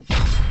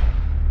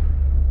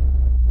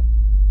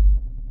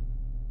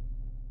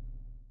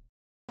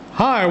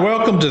Hi,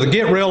 welcome to the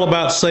Get Real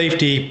About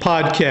Safety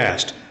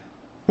podcast,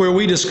 where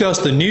we discuss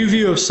the new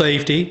view of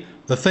safety,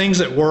 the things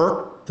that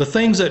work, the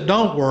things that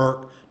don't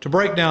work, to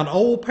break down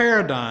old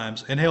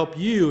paradigms and help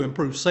you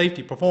improve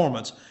safety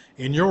performance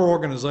in your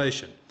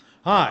organization.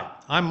 Hi,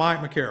 I'm Mike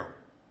McCarroll.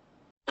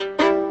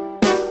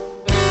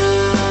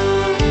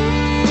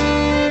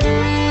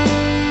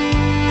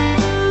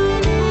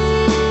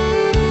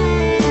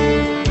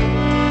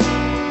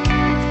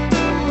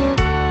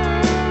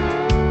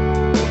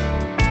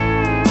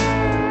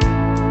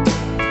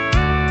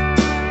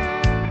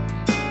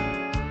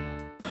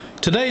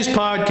 Today's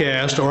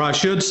podcast, or I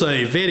should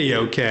say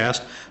video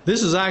cast,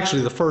 this is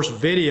actually the first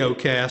video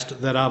cast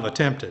that I've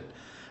attempted.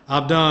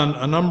 I've done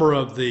a number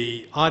of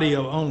the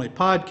audio-only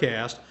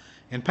podcasts,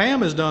 and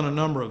Pam has done a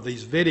number of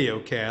these video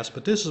casts,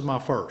 but this is my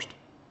first.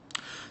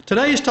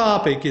 Today's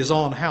topic is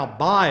on how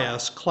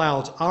bias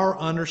clouds our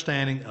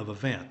understanding of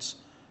events.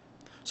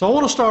 So I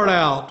want to start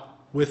out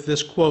with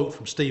this quote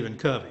from Stephen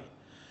Covey.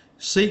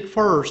 Seek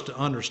first to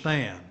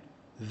understand,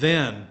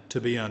 then to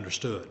be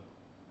understood.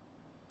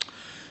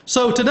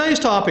 So today's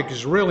topic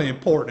is really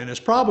important, and it's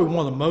probably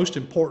one of the most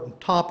important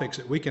topics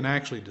that we can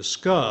actually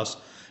discuss,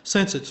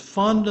 since it's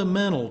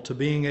fundamental to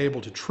being able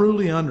to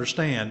truly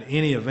understand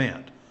any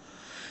event.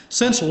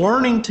 Since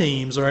learning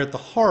teams are at the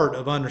heart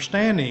of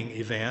understanding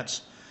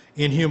events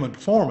in human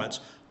performance,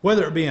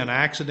 whether it be an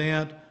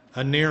accident,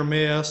 a near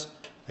miss,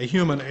 a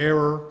human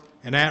error,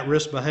 an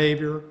at-risk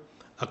behavior,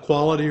 a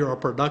quality or a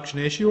production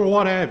issue, or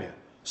what have you.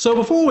 So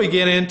before we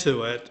get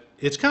into it,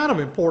 it's kind of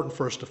important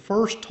for us to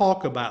first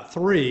talk about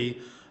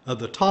three of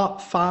the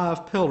top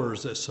 5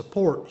 pillars that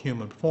support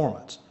human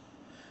performance.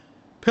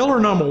 Pillar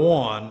number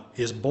 1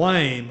 is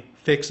blame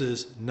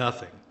fixes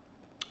nothing.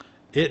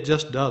 It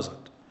just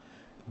doesn't.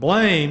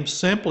 Blame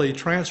simply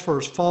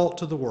transfers fault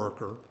to the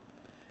worker.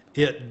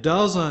 It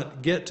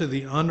doesn't get to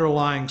the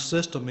underlying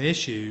system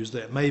issues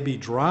that may be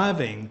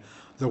driving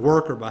the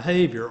worker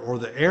behavior or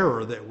the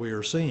error that we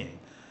are seeing.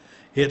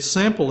 It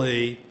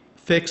simply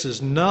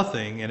fixes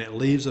nothing, and it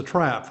leaves a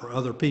trap for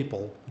other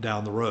people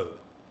down the road.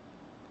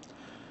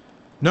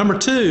 Number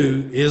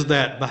 2 is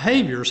that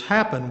behaviors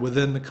happen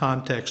within the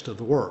context of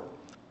the work.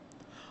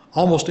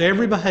 Almost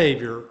every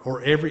behavior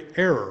or every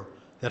error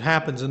that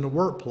happens in the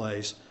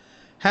workplace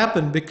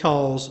happen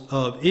because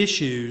of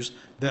issues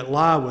that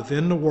lie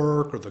within the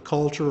work or the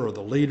culture or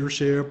the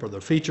leadership or the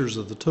features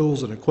of the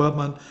tools and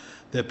equipment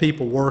that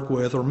people work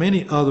with, or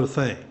many other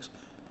things.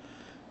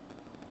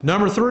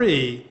 Number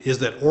 3 is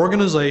that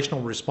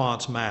organizational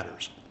response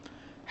matters.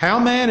 How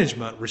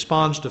management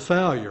responds to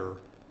failure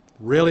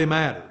really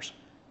matters.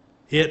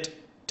 It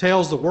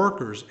tells the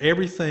workers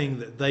everything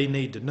that they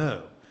need to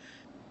know.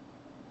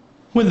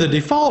 When the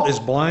default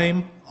is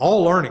blame,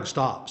 all learning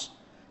stops.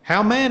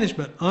 How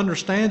management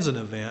understands an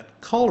event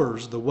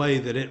colors the way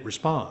that it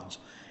responds,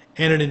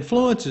 and it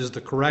influences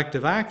the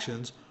corrective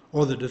actions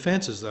or the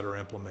defenses that are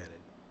implemented.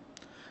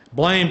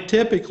 Blame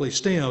typically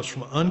stems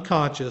from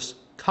unconscious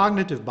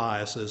cognitive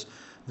biases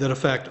that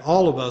affect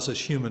all of us as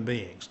human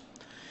beings.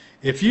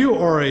 If you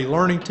are a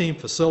learning team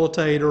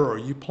facilitator or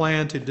you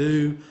plan to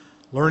do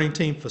learning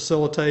team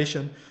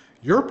facilitation,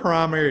 your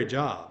primary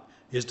job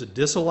is to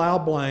disallow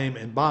blame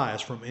and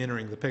bias from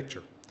entering the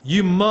picture.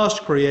 You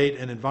must create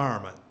an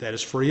environment that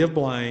is free of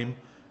blame,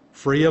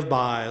 free of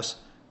bias,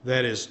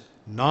 that is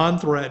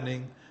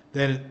non-threatening,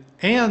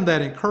 and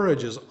that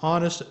encourages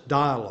honest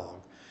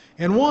dialogue,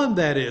 and one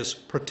that is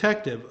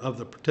protective of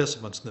the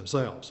participants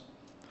themselves.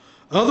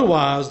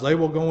 Otherwise, they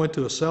will go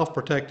into a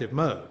self-protective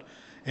mode,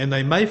 and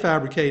they may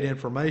fabricate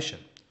information.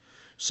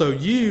 So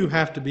you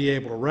have to be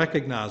able to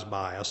recognize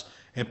bias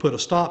and put a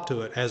stop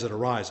to it as it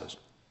arises.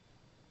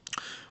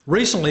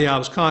 Recently, I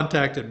was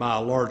contacted by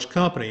a large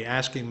company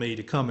asking me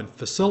to come and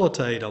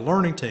facilitate a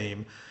learning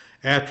team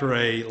after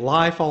a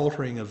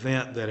life-altering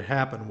event that had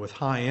happened with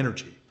high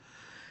energy.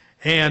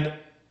 And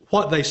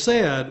what they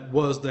said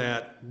was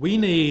that we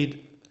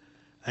need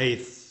a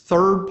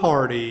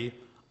third-party,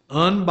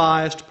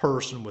 unbiased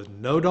person with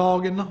no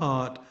dog in the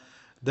hunt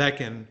that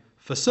can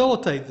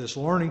facilitate this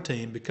learning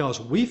team,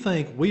 because we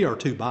think we are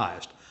too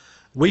biased.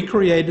 We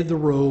created the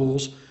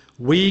rules,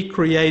 we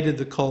created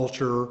the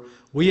culture,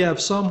 we have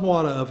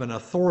somewhat of an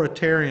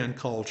authoritarian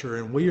culture,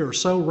 and we are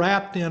so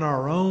wrapped in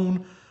our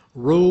own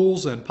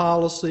rules and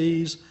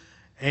policies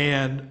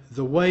and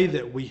the way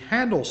that we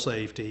handle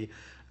safety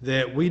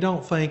that we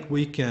don't think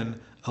we can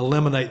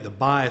eliminate the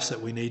bias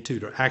that we need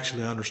to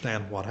actually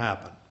understand what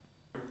happened.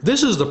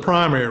 This is the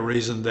primary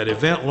reason that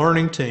event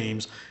learning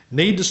teams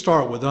need to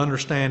start with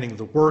understanding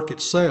the work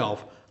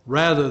itself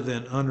rather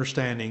than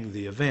understanding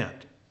the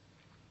event.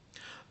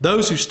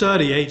 Those who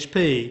study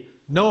HP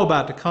know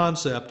about the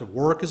concept of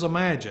work as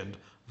imagined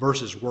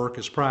versus work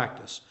as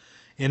practiced.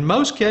 In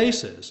most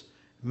cases,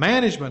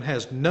 management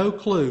has no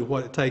clue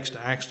what it takes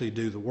to actually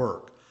do the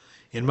work.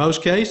 In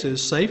most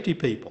cases, safety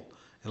people,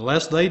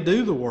 unless they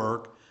do the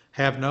work,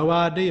 have no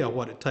idea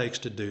what it takes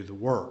to do the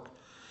work.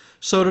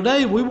 So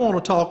today we want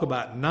to talk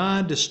about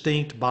 9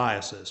 distinct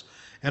biases,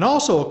 and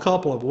also a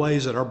couple of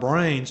ways that our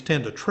brains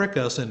tend to trick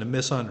us into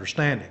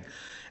misunderstanding.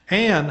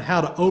 and how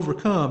to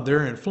overcome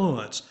their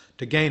influence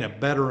to gain a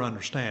better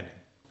understanding.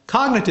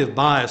 Cognitive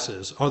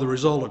biases are the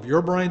result of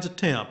your brain's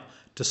attempt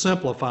to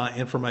simplify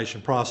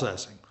information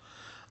processing.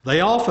 They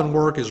often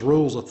work as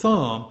rules of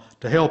thumb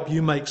to help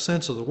you make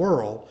sense of the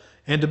world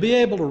and to be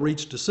able to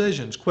reach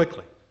decisions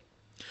quickly.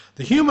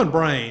 The human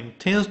brain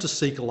tends to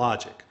seek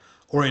logic,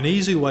 or an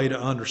easy way to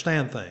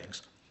understand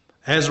things.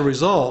 As a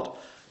result,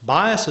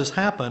 biases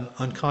happen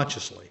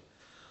unconsciously.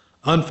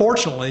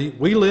 Unfortunately,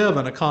 we live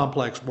in a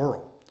complex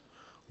world.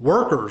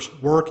 Workers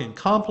work in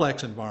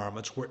complex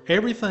environments where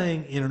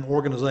everything in an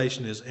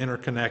organization is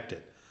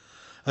interconnected.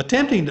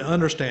 Attempting to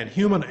understand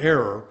human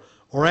error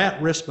or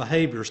at-risk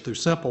behaviors through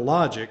simple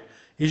logic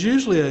is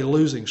usually a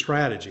losing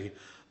strategy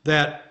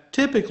that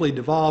typically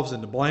devolves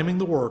into blaming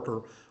the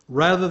worker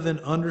rather than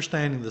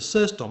understanding the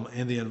system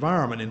and the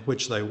environment in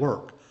which they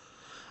work.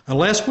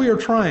 Unless we are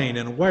trained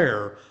and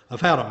aware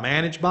of how to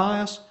manage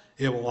bias,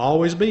 it will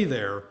always be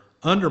there,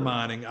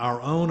 undermining our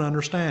own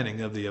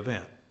understanding of the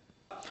event.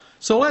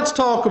 So let's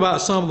talk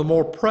about some of the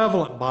more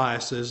prevalent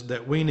biases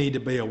that we need to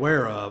be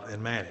aware of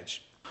and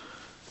manage.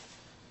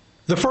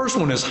 The first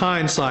one is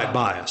hindsight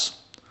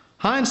bias.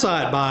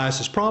 Hindsight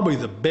bias is probably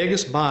the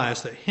biggest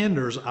bias that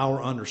hinders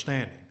our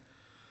understanding.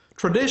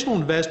 Traditional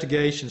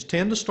investigations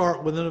tend to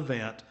start with an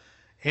event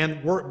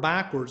and work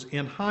backwards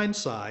in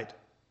hindsight,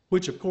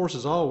 which of course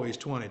is always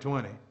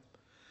 20/20.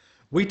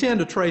 We tend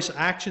to trace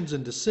actions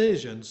and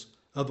decisions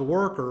of the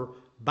worker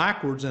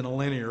backwards in a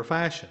linear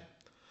fashion.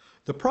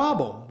 The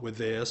problem with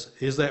this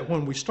is that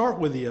when we start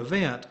with the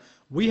event,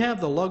 we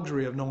have the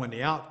luxury of knowing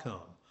the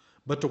outcome,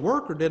 but the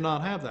worker did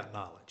not have that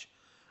knowledge.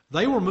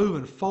 They were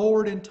moving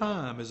forward in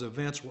time as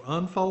events were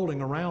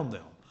unfolding around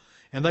them,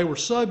 and they were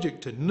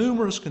subject to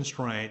numerous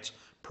constraints,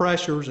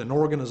 pressures, and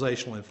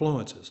organizational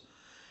influences.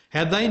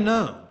 Had they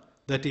known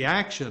that the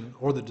action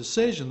or the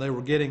decision they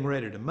were getting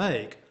ready to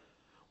make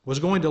was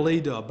going to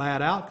lead to a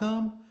bad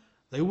outcome,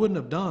 they wouldn't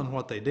have done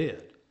what they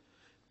did.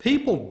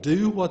 People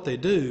do what they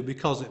do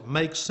because it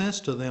makes sense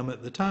to them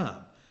at the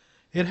time.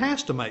 It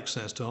has to make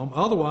sense to them,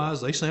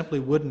 otherwise they simply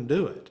wouldn't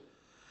do it.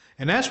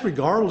 And that's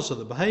regardless of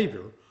the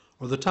behavior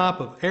or the type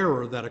of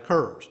error that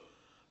occurs.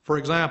 For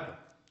example,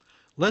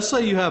 let's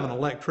say you have an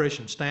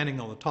electrician standing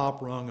on the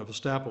top rung of a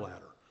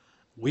stepladder.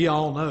 We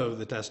all know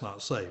that that's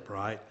not safe,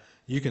 right?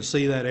 You can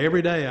see that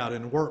every day out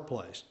in the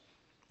workplace.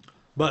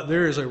 But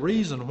there is a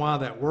reason why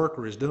that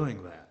worker is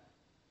doing that,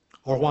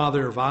 or why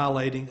they're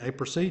violating a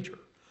procedure.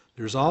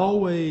 There's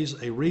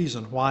always a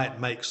reason why it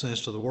makes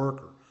sense to the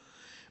worker.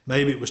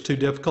 Maybe it was too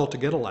difficult to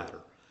get a ladder.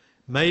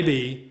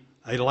 Maybe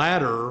a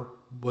ladder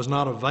was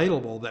not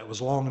available that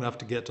was long enough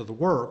to get to the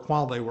work,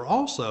 while they were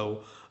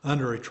also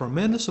under a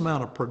tremendous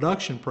amount of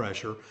production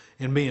pressure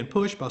and being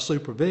pushed by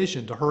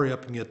supervision to hurry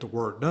up and get the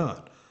work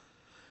done.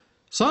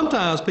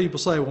 Sometimes people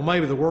say, well,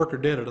 maybe the worker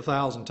did it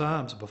 1,000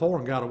 times before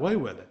and got away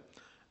with it.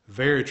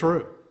 Very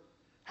true.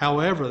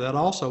 However, that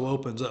also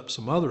opens up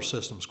some other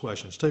systems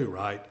questions too,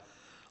 right?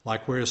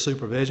 Like, where is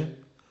supervision?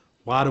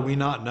 Why do we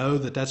not know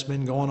that that's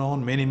been going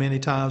on many, many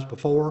times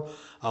before,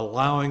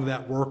 allowing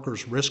that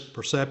worker's risk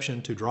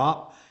perception to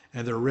drop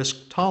and their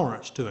risk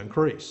tolerance to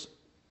increase?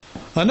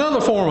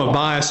 Another form of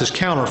bias is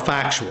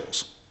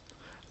counterfactuals.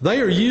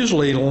 They are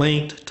usually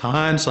linked to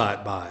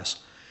hindsight bias.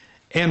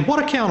 And what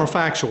a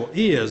counterfactual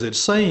is, it's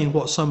saying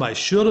what somebody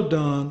should have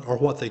done or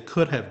what they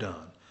could have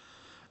done.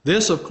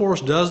 This, of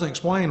course, doesn't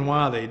explain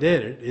why they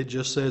did it. It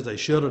just says they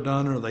should have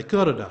done it or they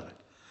could have done it.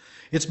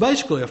 It's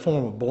basically a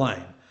form of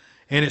blame,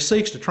 and it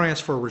seeks to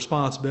transfer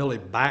responsibility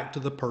back to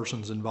the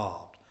persons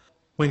involved.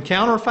 When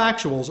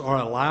counterfactuals are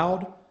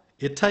allowed,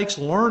 it takes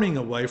learning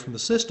away from the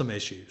system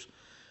issues.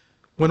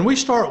 When we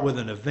start with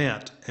an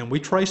event and we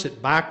trace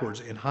it backwards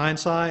in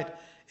hindsight,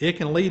 it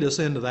can lead us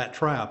into that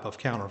trap of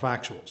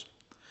counterfactuals.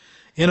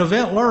 In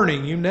event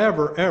learning, you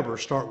never ever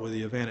start with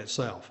the event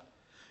itself.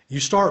 You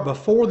start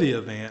before the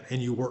event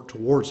and you work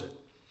towards it.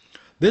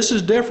 This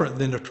is different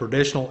than the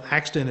traditional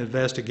accident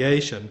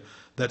investigation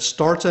that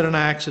starts at an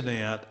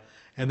accident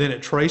and then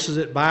it traces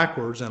it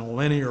backwards in a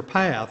linear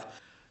path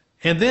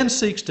and then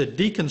seeks to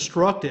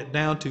deconstruct it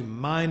down to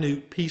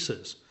minute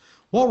pieces.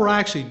 What we're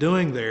actually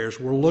doing there is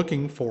we're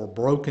looking for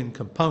broken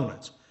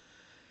components.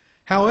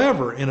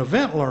 However, in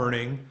event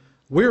learning,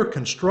 we're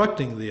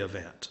constructing the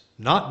event,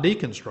 not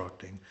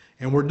deconstructing,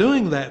 and we're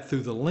doing that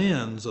through the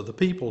lens of the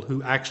people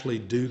who actually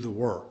do the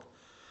work.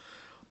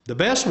 The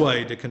best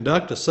way to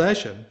conduct a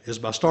session is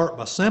by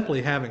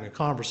simply having a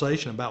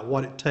conversation about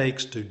what it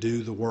takes to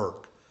do the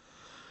work.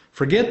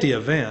 Forget the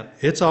event,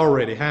 it's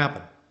already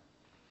happened.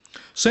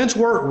 Since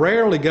work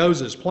rarely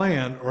goes as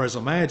planned or as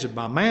imagined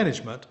by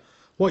management,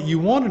 what you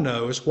want to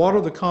know is what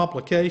are the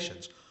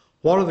complications,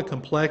 what are the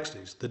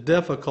complexities, the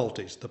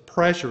difficulties, the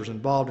pressures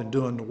involved in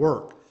doing the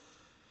work.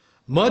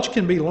 Much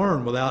can be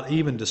learned without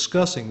even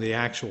discussing the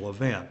actual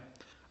event.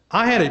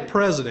 I had a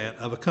president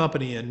of a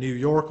company in New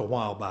York a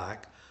while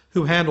back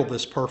who handled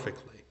this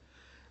perfectly.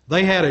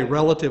 They had a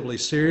relatively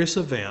serious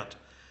event,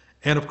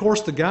 and of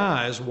course the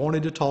guys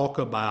wanted to talk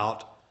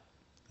about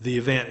the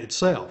event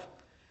itself.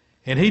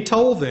 And he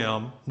told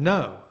them,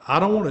 no, I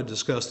don't want to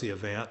discuss the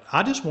event.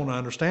 I just want to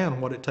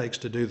understand what it takes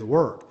to do the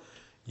work.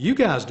 You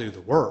guys do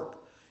the work.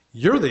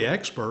 You're the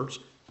experts.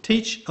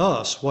 Teach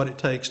us what it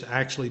takes to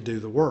actually do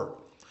the work.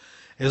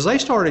 As they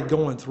started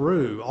going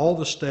through all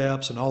the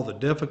steps and all the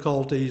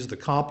difficulties, the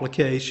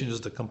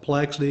complications, the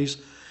complexities,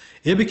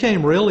 it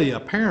became really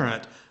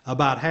apparent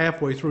about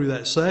halfway through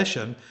that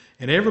session,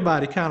 and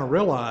everybody kind of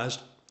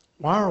realized,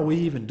 why are we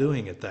even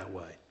doing it that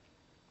way?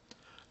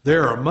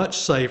 There are much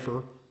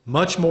safer,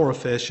 much more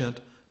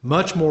efficient,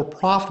 much more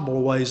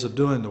profitable ways of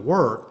doing the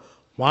work.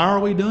 Why are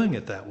we doing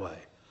it that way?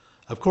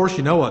 Of course,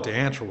 you know what the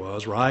answer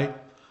was, right?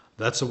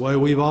 That's the way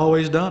we've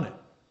always done it.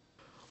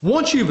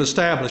 Once you've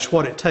established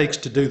what it takes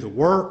to do the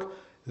work,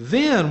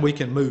 then we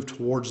can move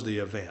towards the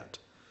event.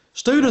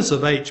 Students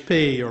of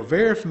HP are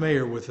very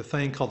familiar with the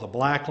thing called the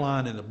black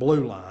line and the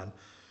blue line,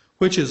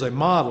 which is a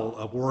model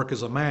of work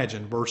as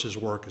imagined versus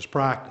work as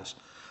practiced.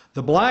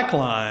 The black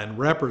line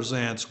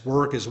represents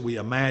work as we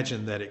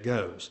imagine that it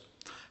goes.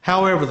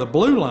 However, the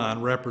blue line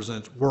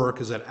represents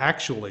work as it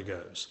actually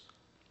goes.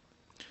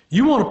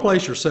 You want to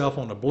place yourself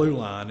on the blue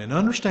line and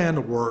understand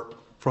the work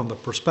from the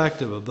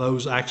perspective of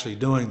those actually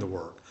doing the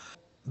work.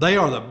 They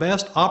are the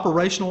best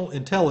operational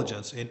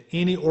intelligence in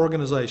any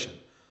organization.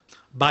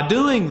 By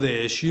doing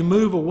this, you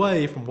move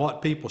away from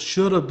what people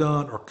should have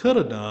done or could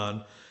have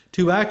done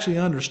to actually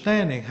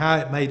understanding how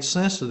it made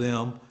sense to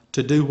them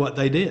to do what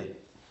they did.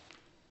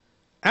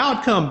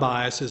 Outcome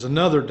bias is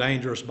another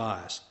dangerous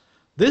bias.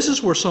 This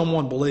is where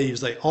someone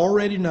believes they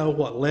already know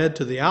what led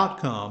to the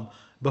outcome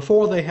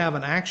before they have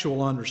an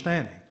actual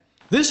understanding.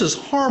 This is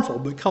harmful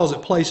because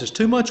it places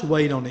too much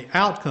weight on the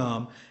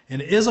outcome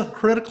and isn't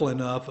critical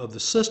enough of the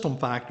system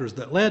factors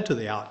that led to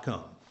the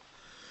outcome.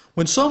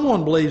 When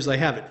someone believes they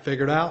have it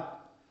figured out,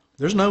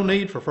 there's no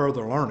need for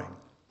further learning.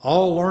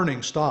 All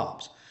learning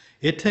stops.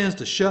 It tends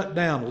to shut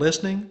down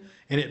listening,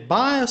 and it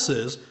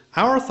biases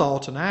our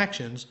thoughts and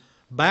actions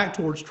back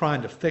towards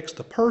trying to fix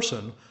the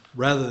person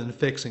rather than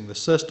fixing the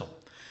system.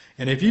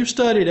 And if you've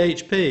studied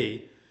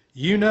HP,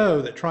 you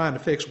know that trying to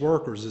fix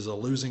workers is a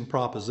losing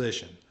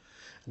proposition.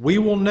 We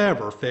will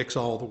never fix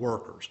all the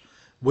workers.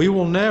 We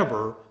will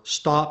never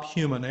stop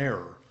human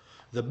error.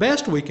 The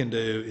best we can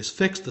do is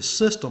fix the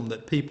system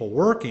that people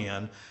work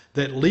in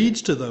that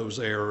leads to those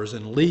errors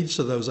and leads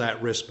to those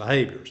at-risk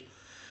behaviors.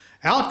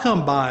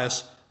 Outcome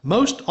bias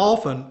most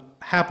often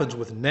happens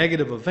with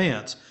negative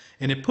events,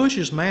 and it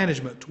pushes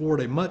management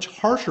toward a much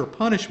harsher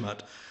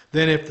punishment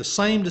than if the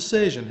same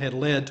decision had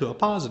led to a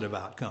positive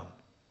outcome.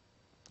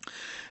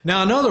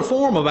 Now, another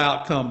form of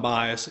outcome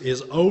bias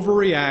is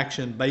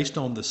overreaction based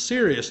on the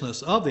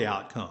seriousness of the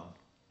outcome.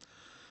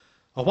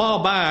 A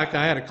while back,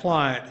 I had a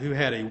client who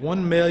had a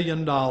 $1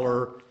 million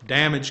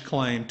damage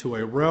claim to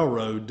a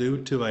railroad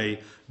due to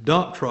a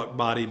dump truck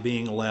body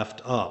being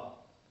left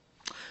up.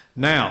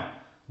 Now,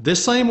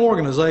 this same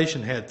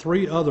organization had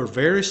 3 other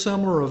very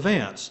similar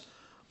events,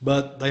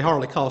 but they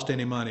hardly cost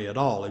any money at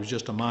all. It was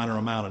just a minor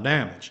amount of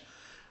damage.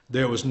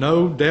 There was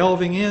no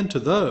delving into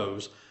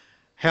those.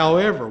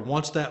 However,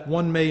 once that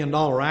 $1 million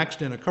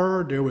accident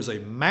occurred, there was a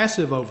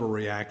massive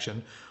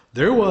overreaction.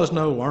 There was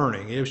no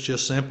learning. It was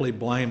just simply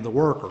blame the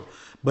worker.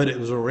 But it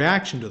was a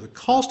reaction to the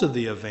cost of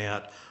the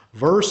event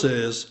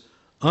versus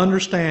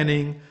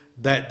understanding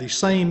that the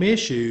same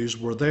issues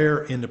were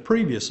there in the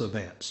previous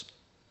events.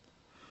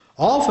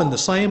 Often the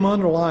same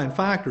underlying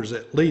factors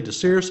that lead to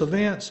serious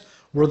events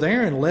were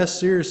there in less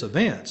serious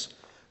events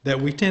that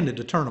we tended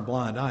to turn a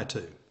blind eye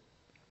to.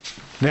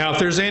 Now, if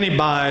there's any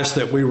bias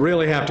that we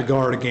really have to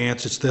guard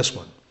against, it's this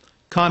one,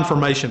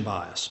 confirmation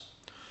bias.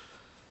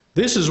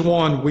 This is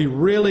one we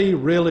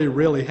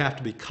really have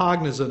to be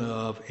cognizant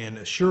of and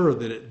assure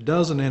that it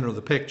doesn't enter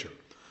the picture.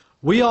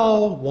 We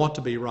all want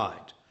to be right.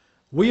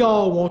 We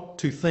all want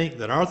to think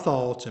that our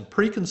thoughts and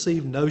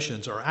preconceived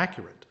notions are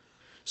accurate.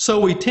 So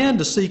we tend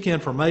to seek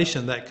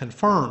information that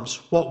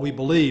confirms what we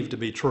believe to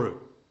be true.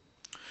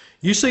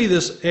 You see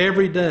this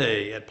every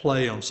day at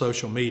play on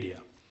social media.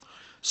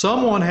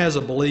 Someone has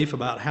a belief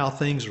about how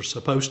things are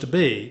supposed to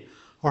be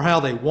or how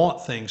they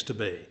want things to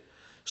be.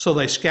 So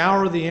they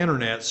scour the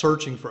internet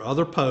searching for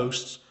other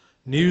posts,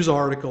 news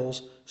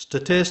articles,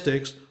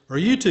 statistics, or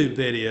YouTube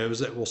videos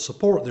that will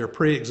support their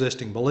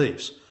pre-existing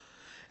beliefs.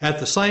 At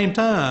the same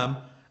time,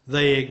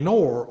 they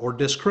ignore or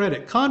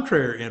discredit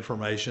contrary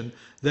information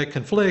that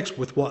conflicts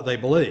with what they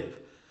believe.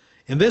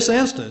 In this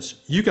instance,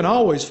 you can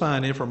always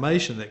find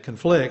information that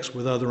conflicts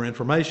with other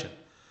information.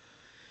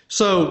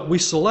 So we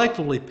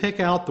selectively pick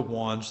out the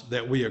ones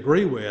that we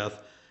agree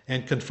with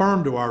and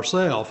confirm to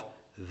ourselves,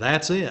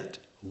 that's it.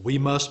 We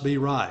must be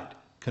right.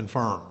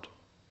 Confirmed.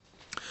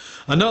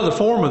 Another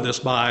form of this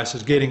bias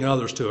is getting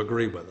others to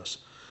agree with us.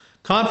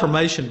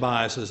 Confirmation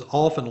bias is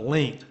often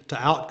linked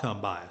to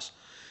outcome bias.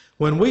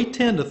 When we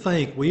tend to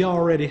think we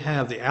already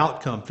have the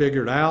outcome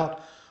figured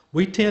out,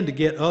 we tend to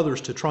get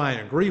others to try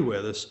and agree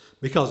with us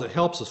because it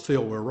helps us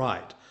feel we're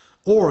right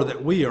or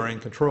that we are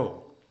in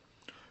control.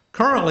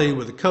 Currently,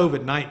 with the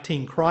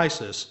COVID-19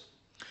 crisis,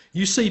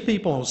 you see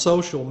people on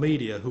social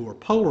media who are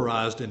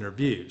polarized in their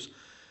views,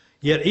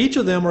 yet each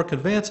of them are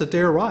convinced that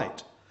they're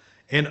right.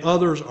 and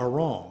others are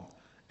wrong.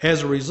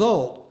 As a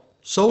result,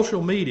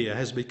 social media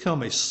has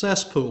become a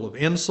cesspool of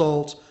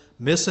insults,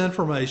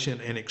 misinformation,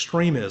 and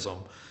extremism,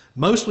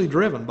 mostly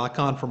driven by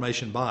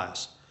confirmation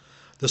bias.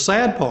 The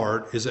sad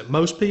part is that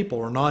most people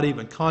are not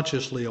even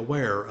consciously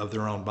aware of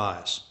their own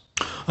bias.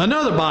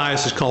 Another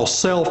bias is called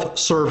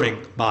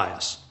self-serving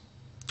bias.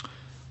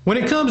 When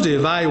it comes to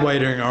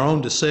evaluating our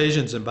own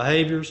decisions and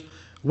behaviors,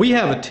 we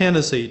have a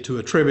tendency to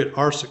attribute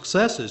our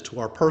successes to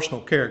our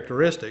personal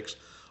characteristics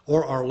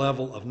or our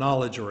level of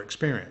knowledge or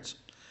experience.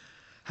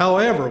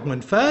 However,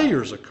 when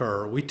failures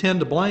occur, we tend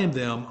to blame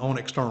them on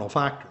external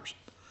factors.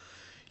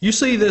 You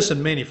see this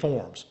in many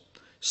forms.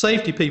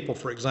 Safety people,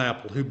 for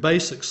example, who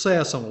base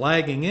success on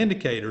lagging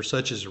indicators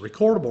such as the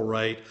recordable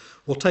rate,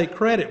 will take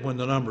credit when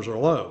the numbers are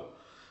low,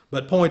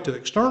 but point to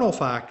external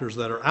factors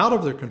that are out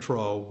of their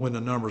control when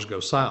the numbers go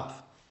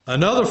south.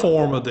 Another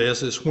form of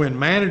this is when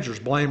managers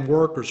blame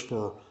workers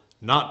for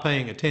not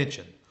paying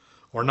attention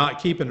or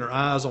not keeping their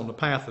eyes on the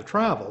path of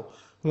travel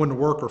when the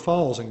worker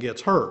falls and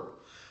gets hurt.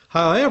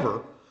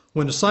 However,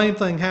 when the same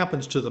thing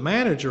happens to the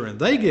manager and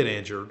they get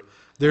injured,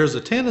 there's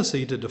a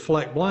tendency to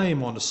deflect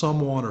blame onto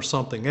someone or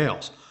something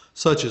else,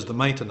 such as the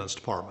maintenance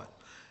department.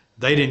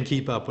 They didn't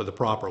keep up with the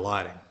proper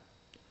lighting.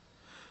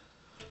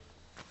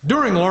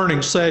 During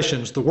learning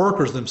sessions, the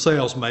workers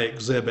themselves may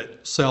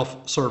exhibit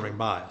self-serving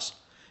bias.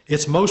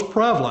 It's most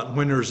prevalent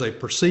when there's a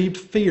perceived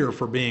fear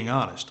for being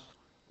honest.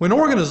 When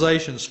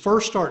organizations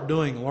first start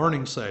doing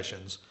learning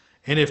sessions,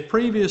 and if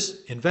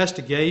previous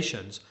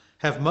investigations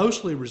have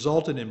mostly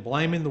resulted in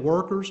blaming the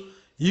workers,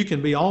 you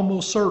can be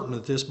almost certain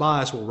that this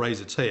bias will raise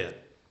its head.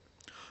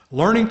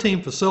 Learning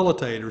team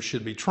facilitators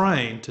should be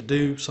trained to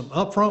do some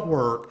upfront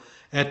work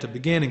at the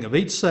beginning of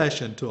each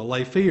session to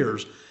allay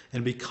fears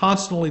and be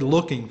constantly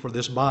looking for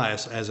this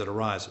bias as it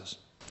arises.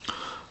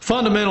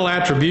 Fundamental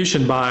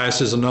attribution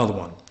bias is another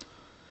one.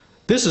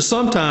 This is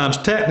sometimes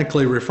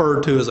technically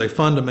referred to as a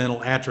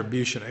fundamental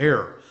attribution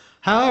error.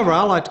 However,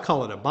 I like to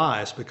call it a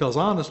bias because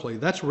honestly,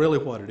 that's really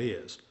what it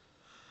is.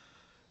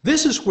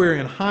 This is where,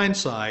 in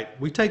hindsight,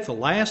 we take the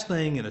last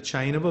thing in a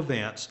chain of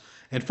events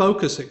and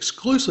focus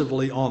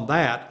exclusively on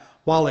that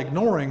while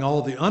ignoring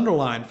all the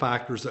underlying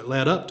factors that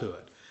led up to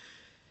it.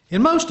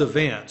 In most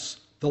events,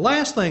 the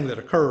last thing that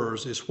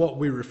occurs is what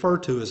we refer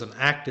to as an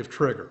active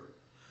trigger.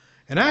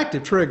 An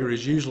active trigger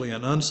is usually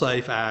an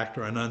unsafe act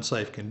or an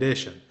unsafe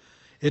condition.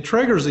 It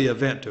triggers the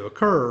event to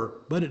occur,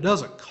 but it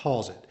doesn't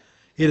cause it.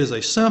 It is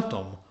a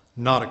symptom,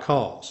 not a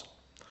cause.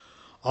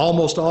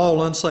 Almost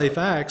all unsafe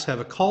acts have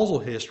a causal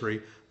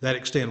history that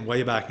extend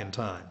way back in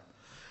time.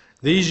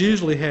 These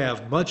usually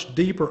have much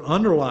deeper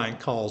underlying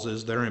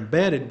causes that are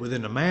embedded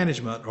within the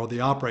management or the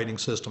operating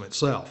system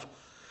itself.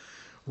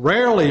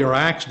 Rarely are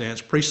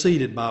accidents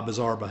preceded by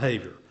bizarre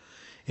behavior.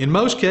 In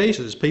most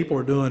cases, people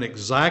are doing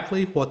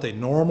exactly what they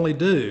normally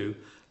do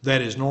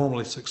that is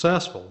normally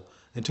successful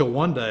until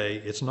one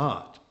day it's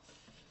not.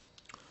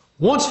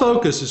 Once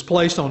focus is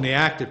placed on the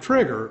active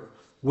trigger,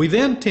 we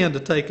then tend to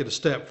take it a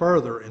step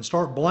further and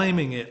start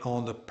blaming it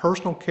on the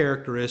personal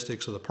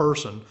characteristics of the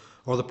person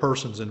or the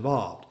persons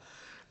involved.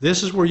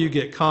 This is where you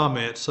get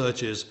comments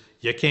such as,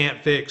 "You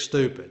can't fix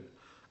stupid,"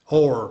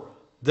 or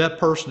 "that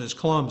person is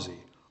clumsy,"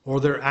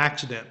 or "they're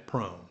accident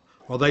prone,"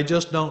 or "they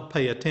just don't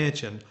pay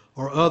attention,"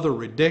 or other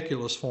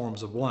ridiculous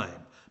forms of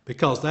blame,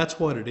 because that's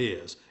what it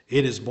is.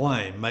 It is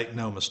blame, make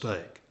no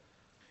mistake.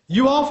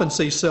 You often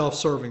see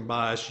self-serving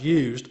bias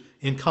used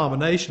in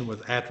combination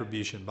with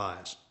attribution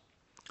bias,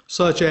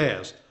 such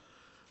as,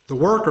 the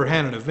worker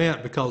had an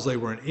event because they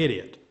were an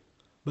idiot,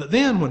 but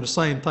then when the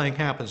same thing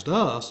happens to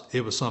us,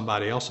 it was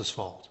somebody else's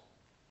fault.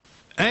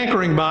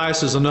 Anchoring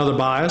bias is another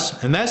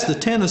bias, and that's the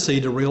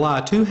tendency to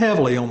rely too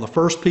heavily on the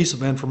first piece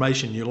of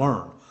information you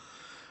learn.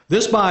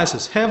 This bias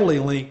is heavily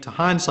linked to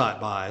hindsight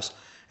bias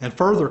and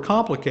further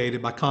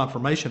complicated by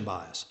confirmation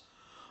bias.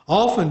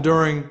 Often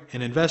during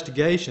an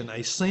investigation,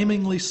 a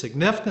seemingly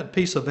significant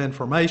piece of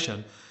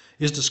information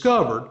is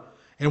discovered,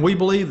 and we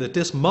believe that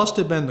this must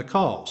have been the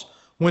cause,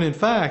 when in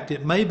fact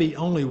it may be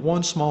only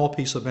one small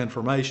piece of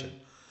information.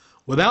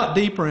 Without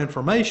deeper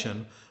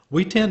information,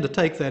 we tend to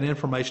take that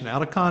information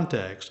out of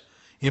context,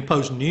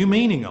 impose new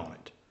meaning on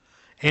it,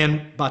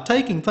 and by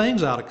taking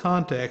things out of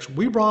context,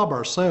 we rob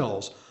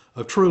ourselves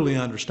of truly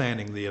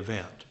understanding the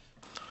event.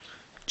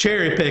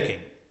 Cherry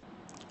picking.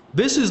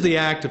 This is the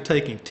act of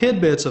taking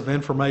tidbits of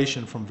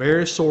information from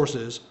various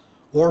sources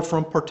or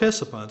from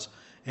participants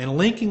and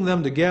linking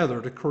them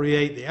together to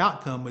create the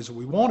outcome as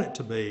we want it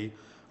to be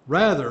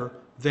rather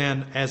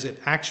than as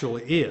it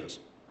actually is.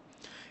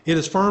 It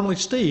is firmly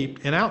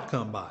steeped in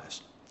outcome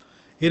bias.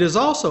 It is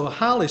also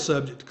highly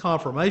subject to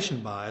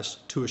confirmation bias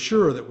to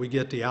assure that we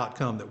get the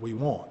outcome that we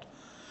want.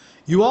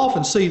 You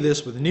often see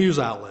this with news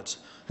outlets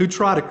who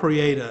try to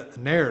create a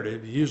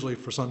narrative, usually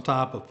for some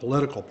type of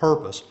political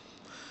purpose,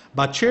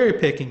 by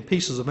cherry-picking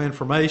pieces of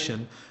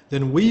information,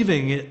 then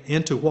weaving it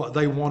into what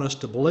they want us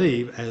to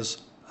believe as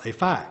a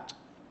fact.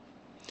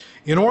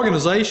 In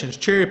organizations,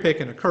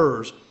 cherry-picking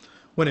occurs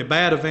when a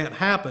bad event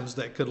happens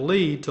that could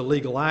lead to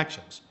legal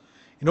actions.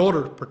 In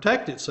order to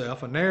protect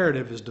itself, a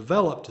narrative is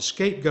developed to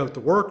scapegoat the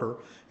worker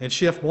and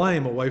shift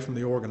blame away from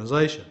the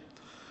organization.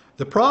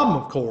 The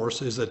problem, of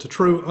course, is that the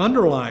true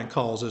underlying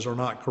causes are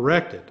not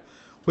corrected,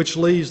 which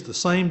leaves the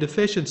same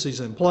deficiencies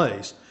in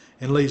place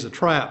and leaves a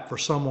trap for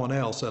someone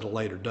else at a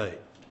later date.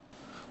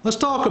 Let's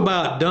talk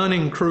about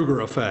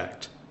Dunning-Kruger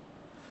effect.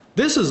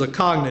 This is a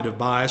cognitive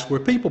bias where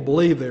people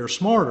believe they are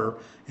smarter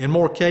and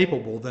more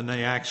capable than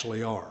they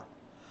actually are.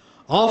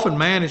 Often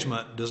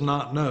management does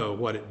not know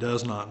what it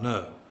does not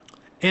know.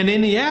 And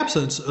in the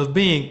absence of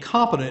being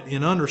competent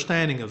in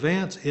understanding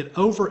events, it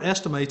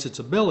overestimates its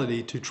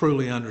ability to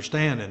truly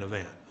understand an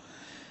event.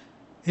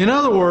 In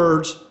other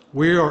words,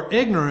 we are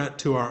ignorant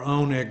to our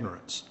own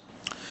ignorance.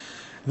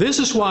 This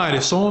is why it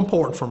is so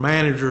important for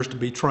managers to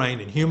be trained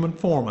in human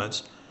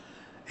performance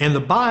and the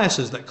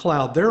biases that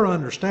cloud their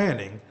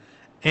understanding,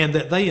 and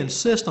that they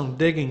insist on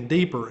digging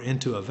deeper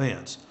into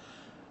events.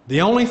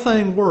 The only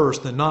thing worse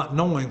than not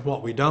knowing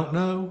what we don't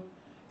know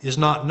is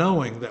not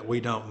knowing that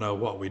we don't know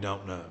what we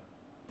don't know.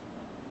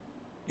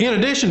 In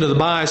addition to the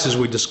biases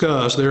we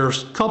discussed,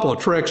 there's a couple of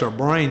tricks our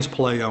brains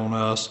play on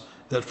us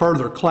that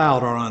further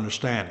cloud our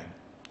understanding.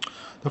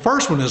 The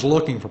first one is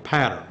looking for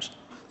patterns.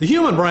 The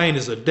human brain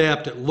is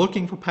adept at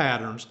looking for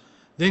patterns,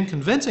 then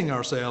convincing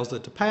ourselves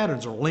that the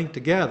patterns are linked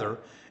together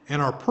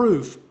and are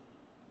proof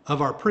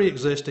of our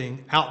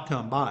pre-existing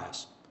outcome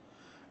bias.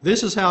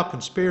 This is how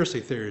conspiracy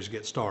theories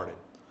get started.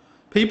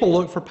 People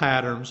look for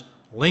patterns,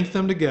 link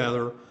them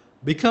together,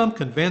 become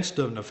convinced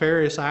of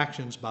nefarious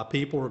actions by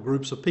people or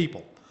groups of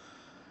people.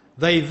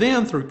 They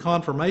then, through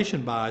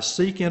confirmation bias,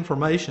 seek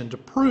information to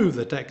prove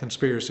that that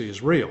conspiracy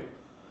is real.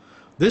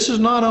 This is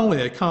not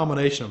only a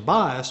combination of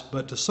bias,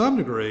 but to some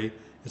degree,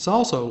 it's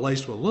also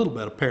laced with a little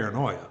bit of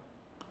paranoia.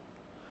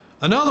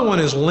 Another one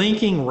is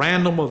linking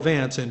random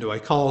events into a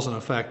cause and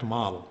effect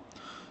model.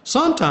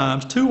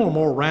 Sometimes two or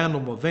more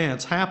random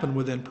events happen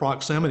within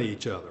proximity to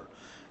each other.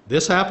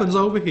 This happens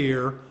over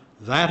here,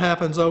 that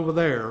happens over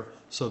there,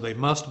 so they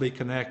must be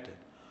connected.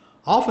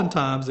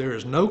 Oftentimes there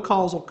is no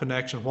causal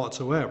connection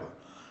whatsoever.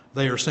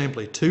 They are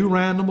simply two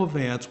random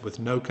events with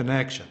no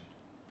connection.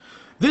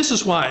 This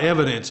is why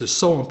evidence is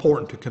so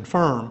important to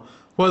confirm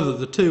whether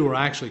the two are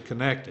actually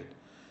connected.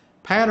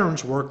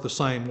 Patterns work the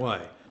same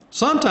way.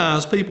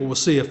 Sometimes people will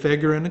see a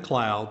figure in the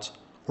clouds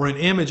or an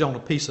image on a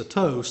piece of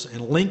toast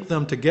and link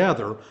them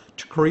together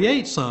to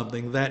create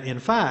something that in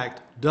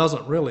fact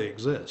doesn't really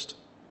exist.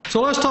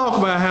 So let's talk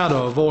about how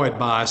to avoid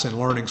bias in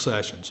learning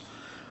sessions.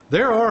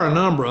 There are a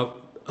number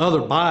of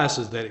other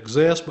biases that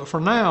exist, but for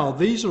now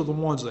these are the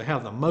ones that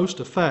have the most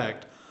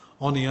effect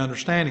on the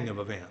understanding of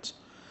events.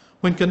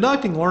 When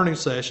conducting learning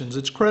sessions,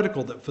 it's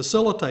critical that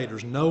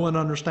facilitators know and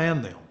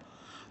understand them.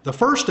 The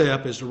first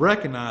step is to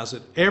recognize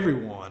that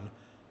everyone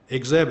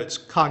exhibits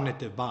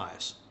cognitive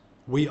bias.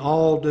 We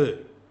all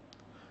do.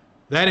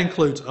 That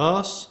includes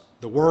us,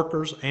 the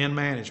workers, and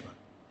management.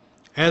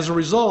 As a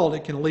result,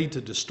 it can lead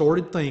to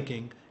distorted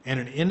thinking and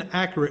an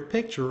inaccurate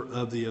picture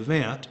of the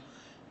event,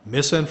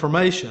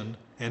 misinformation,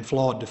 and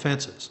flawed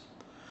defenses.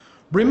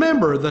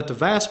 Remember that the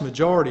vast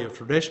majority of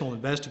traditional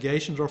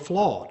investigations are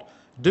flawed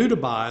due to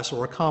bias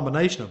or a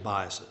combination of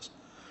biases.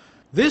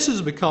 This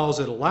is because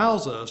it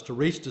allows us to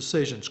reach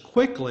decisions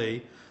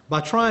quickly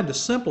by trying to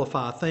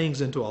simplify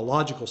things into a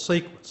logical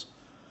sequence.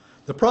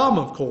 The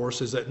problem, of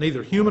course, is that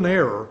neither human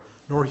error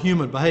nor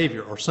human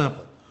behavior are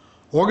simple.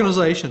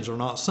 Organizations are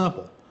not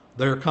simple.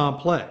 They're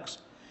complex.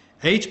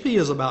 HP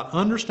is about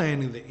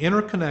understanding the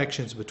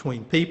interconnections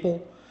between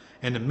people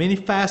and the many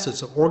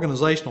facets of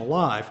organizational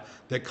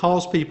life that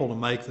cause people to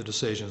make the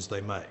decisions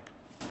they make.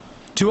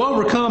 To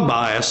overcome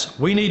bias,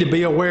 we need to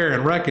be aware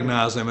and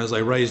recognize them as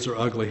they raise their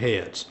ugly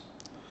heads.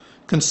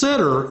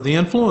 Consider the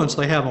influence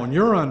they have on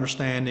your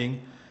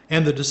understanding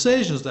and the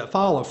decisions that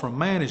follow from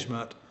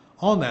management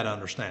on that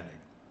understanding.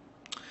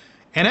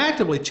 And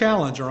actively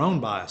challenge our own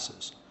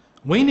biases.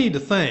 We need to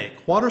think,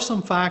 what are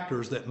some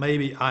factors that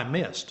maybe I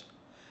missed?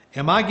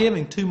 Am I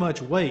giving too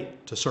much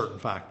weight to certain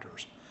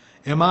factors?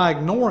 Am I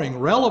ignoring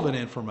relevant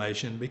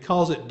information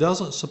because it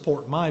doesn't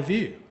support my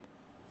view?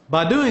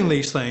 By doing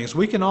these things,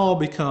 we can all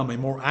become a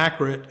more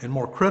accurate and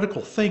more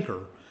critical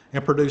thinker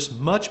and produce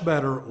much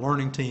better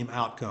learning team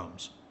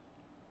outcomes.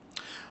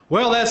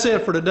 Well, that's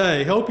it for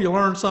today. Hope you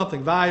learned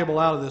something valuable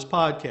out of this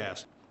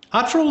podcast.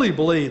 I truly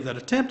believe that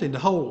attempting to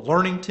hold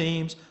learning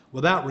teams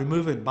without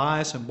removing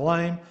bias and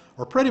blame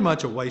are pretty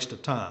much a waste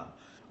of time.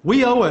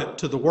 We owe it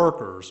to the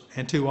workers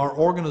and to our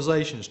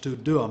organizations to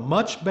do a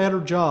much better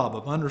job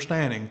of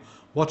understanding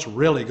what's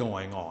really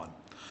going on.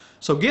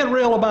 So get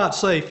real about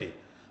safety.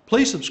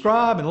 Please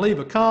subscribe and leave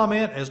a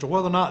comment as to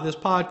whether or not this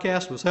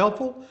podcast was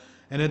helpful.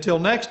 And until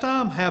next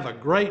time, have a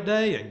great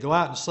day and go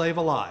out and save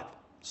a life.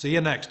 See you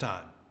next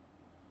time.